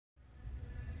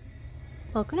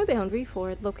Welcome to Boundary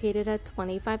Ford, located at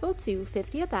 2502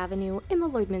 50th Avenue in the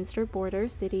Lloydminster border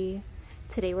city.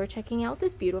 Today we're checking out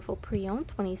this beautiful pre-owned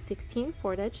 2016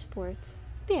 Ford Edge Sport.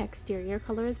 The exterior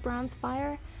color is bronze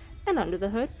fire, and under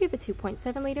the hood we have a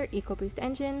 2.7-liter EcoBoost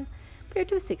engine paired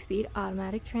to a 6-speed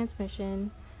automatic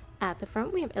transmission. At the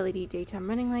front we have LED daytime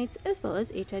running lights as well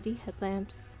as HID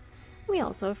headlamps. We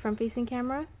also have front-facing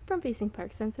camera, front-facing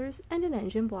park sensors, and an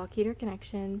engine block heater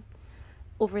connection.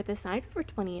 Over at the side, we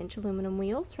have 20-inch aluminum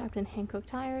wheels wrapped in Hankook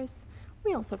tires.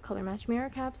 We also have color-matched mirror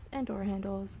caps and door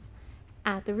handles.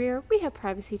 At the rear, we have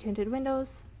privacy-tinted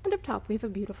windows, and up top we have a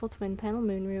beautiful twin-panel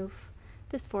moonroof.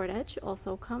 This Ford Edge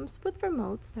also comes with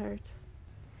remote start.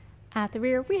 At the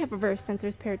rear, we have reverse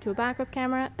sensors paired to a backup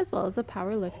camera, as well as a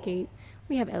power liftgate.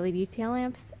 We have LED tail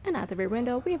lamps, and at the rear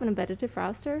window, we have an embedded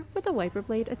defroster with a wiper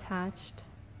blade attached.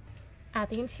 At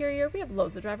the interior, we have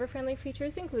loads of driver-friendly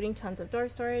features, including tons of door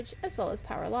storage, as well as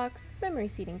power locks, memory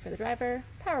seating for the driver,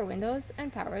 power windows,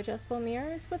 and power adjustable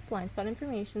mirrors with blind spot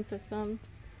information system.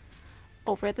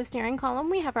 Over at the steering column,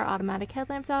 we have our automatic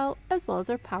headlamp dial, as well as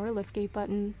our power liftgate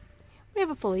button. We have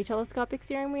a fully telescopic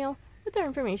steering wheel with our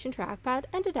information trackpad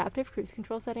and adaptive cruise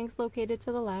control settings located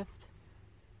to the left.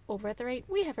 Over at the right,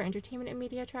 we have our entertainment and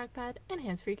media trackpad and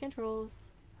hands-free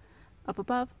controls. Up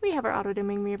above, we have our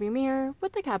auto-dimming rearview mirror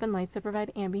with the cabin lights that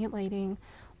provide ambient lighting.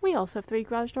 We also have 3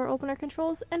 garage door opener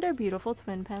controls and our beautiful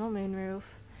twin-panel moonroof.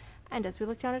 And as we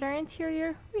look down at our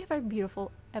interior, we have our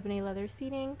beautiful ebony leather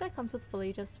seating that comes with fully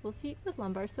adjustable seat with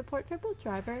lumbar support for both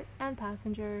driver and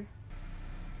passenger.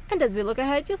 And as we look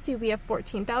ahead, you'll see we have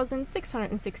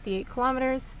 14,668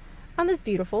 kilometers on this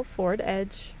beautiful Ford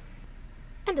Edge.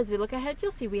 And as we look ahead,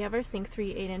 you'll see we have our Sync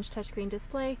 3 8-inch touchscreen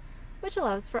display, which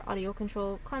allows for audio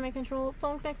control, climate control,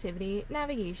 phone connectivity,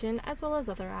 navigation, as well as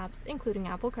other apps, including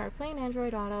Apple CarPlay and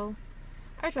Android Auto.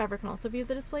 Our driver can also view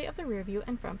the display of the rear view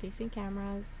and front-facing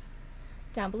cameras.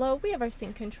 Down below, we have our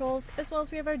sync controls, as well as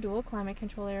we have our dual climate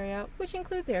control area, which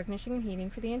includes air conditioning and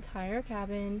heating for the entire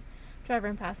cabin. Driver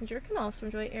and passenger can also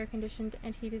enjoy air-conditioned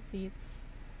and heated seats.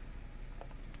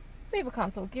 We have a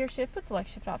console gear shift with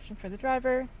select shift option for the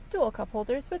driver, dual cup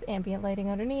holders with ambient lighting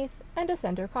underneath, and a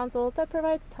center console that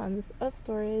provides tons of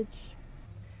storage.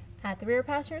 At the rear,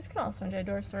 passengers can also enjoy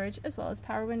door storage as well as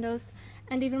power windows,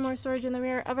 and even more storage in the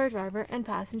rear of our driver and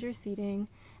passenger seating.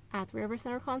 At the rear of our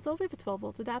center console, we have a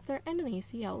 12-volt adapter and an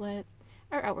AC outlet.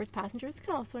 Our outwards passengers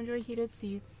can also enjoy heated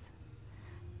seats.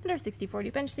 And our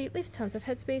 60/40 bench seat leaves tons of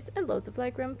headspace and loads of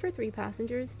legroom for 3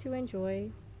 passengers to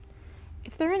enjoy.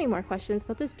 If there are any more questions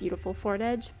about this beautiful Ford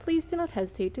Edge, please do not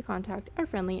hesitate to contact our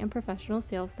friendly and professional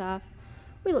sales staff.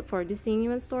 We look forward to seeing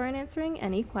you in store and answering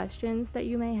any questions that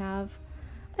you may have.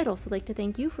 I'd also like to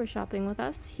thank you for shopping with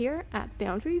us here at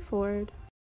Boundary Ford.